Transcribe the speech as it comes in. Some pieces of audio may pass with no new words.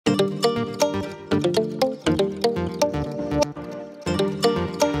Hello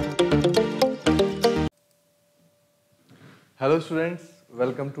students,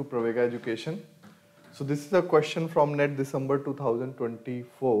 welcome to Pravegaa Education. So this is a question from NET December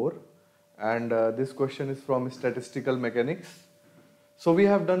 2024 and this question is from Statistical Mechanics. So we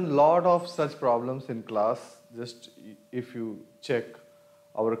have done lot of such problems in class. Just if you check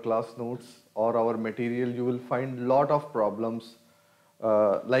our class notes or our material, you will find lot of problems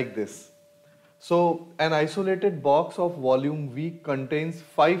like this. So an isolated box of volume V contains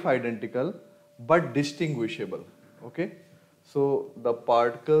 5 identical but distinguishable. Okay. So the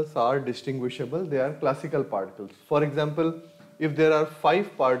particles are distinguishable, they are classical particles. For example, if there are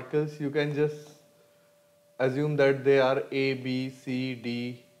 5 particles, you can just assume that they are A, B, C,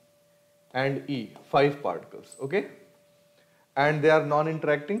 D and E, 5 particles, okay? And they are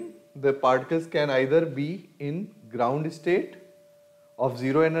non-interacting. The particles can either be in ground state of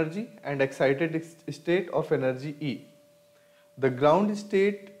zero energy and excited state of energy E. The ground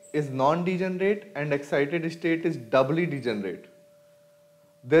state is non-degenerate and excited state is doubly degenerate.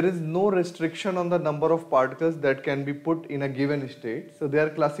 There is no restriction on the number of particles that can be put in a given state. So they are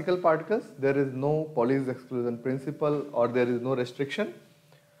classical particles. There is no Pauli's exclusion principle or there is no restriction.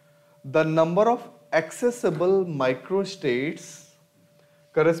 The number of accessible microstates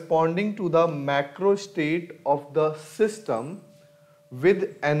corresponding to the macro state of the system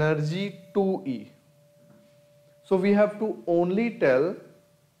with energy 2E. So we have to only tell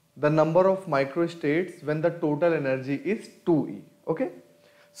the number of microstates when the total energy is 2E. Okay.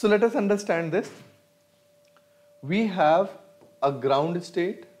 So let us understand this. We have a ground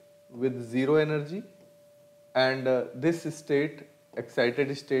state with zero energy and this state,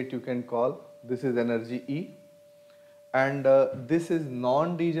 excited state you can call, this is energy E, and this is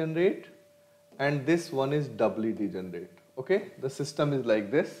non-degenerate and this one is doubly degenerate. Okay, the system is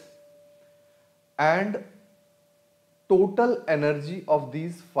like this and total energy of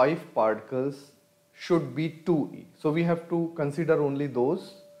these 5 particles should be 2E. So we have to consider only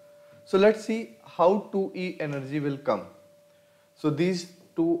those. So let's see how 2E energy will come. So these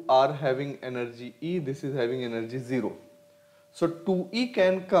two are having energy E, this is having energy 0. So 2E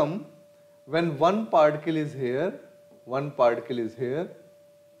can come when one particle is here, one particle is here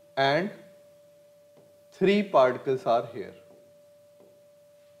and 3 particles are here.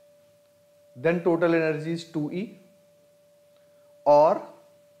 Then total energy is 2E. Or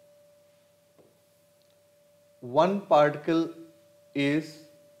one particle is,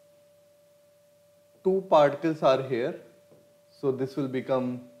 2 particles are here, so this will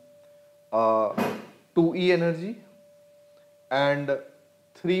become 2E energy and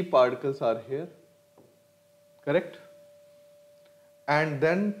 3 particles are here, correct? And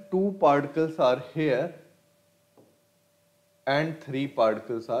then 2 particles are here and 3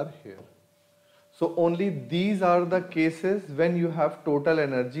 particles are here. So only these are the cases when you have total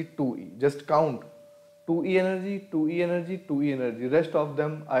energy 2E. Just count 2E energy, 2E energy, 2E energy. Rest of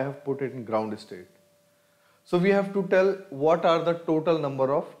them I have put it in ground state. So we have to tell what are the total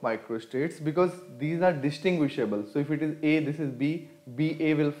number of microstates because these are distinguishable. So if it is A, this is B,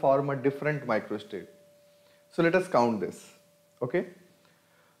 BA will form a different microstate. So let us count this. Okay.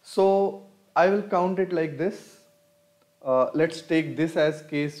 So I will count it like this. Let's take this as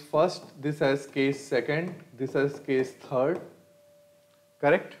case first, this as case second, this as case third,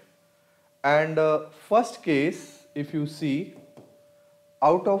 correct? And first case, if you see,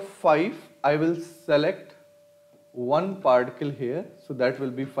 out of 5, I will select one particle here, so that will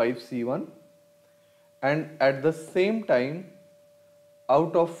be 5C1, and at the same time,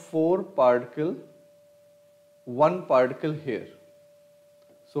 out of 4 particle, one particle here,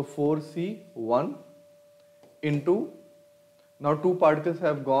 so 4C1 into, now 2 particles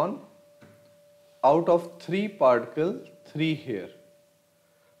have gone, out of 3 particle, 3 here.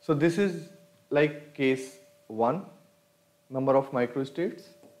 So this is like case 1, number of microstates.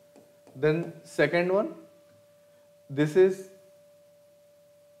 Then second one, this is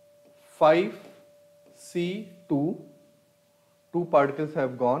 5C2, 2 particles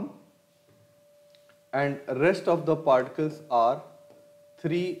have gone and rest of the particles are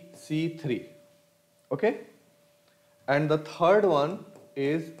 3C3, okay? And the third one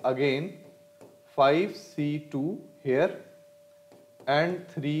is again 5C2 here and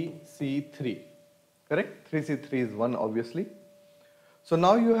 3C3, correct? 3C3 is 1 obviously. So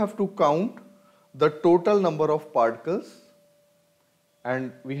now you have to count the total number of particles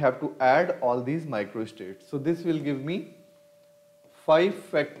and we have to add all these microstates. So this will give me 5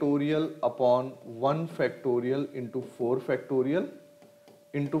 factorial upon 1 factorial into 4 factorial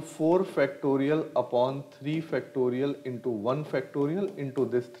into 4 factorial upon 3 factorial into 1 factorial into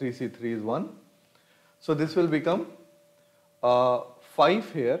this 3C3 is 1. So this will become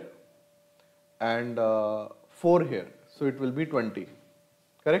 5 here and 4 here. So it will be 20,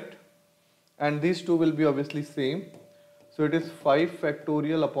 correct? And these two will be obviously same. So it is 5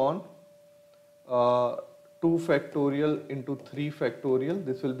 factorial upon 2 factorial into 3 factorial.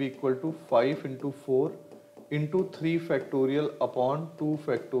 This will be equal to 5 into 4 into 3 factorial upon 2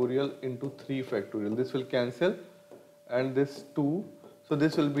 factorial into 3 factorial. This will cancel and this 2. So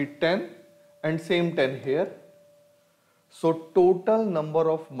this will be 10 and same 10 here. So total number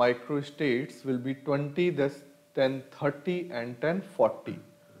of microstates will be 20, then 30 and 10 40.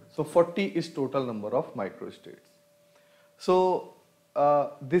 So 40 is total number of microstates. So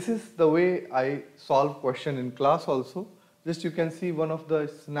this is the way I solve question in class also. Just you can see one of the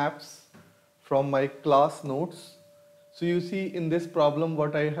snaps from my class notes. So you see in this problem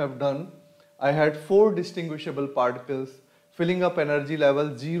what I have done, I had 4 distinguishable particles filling up energy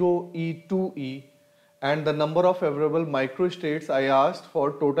level 0, E, 2E, and the number of available microstates I asked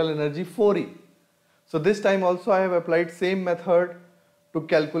for total energy 4E. So this time also I have applied same method to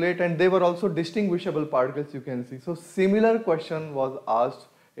calculate, and they were also distinguishable particles, you can see. So similar question was asked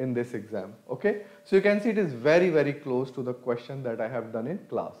in this exam, okay. So you can see it is very close to the question that I have done in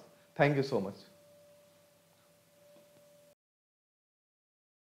class. Thank you so much.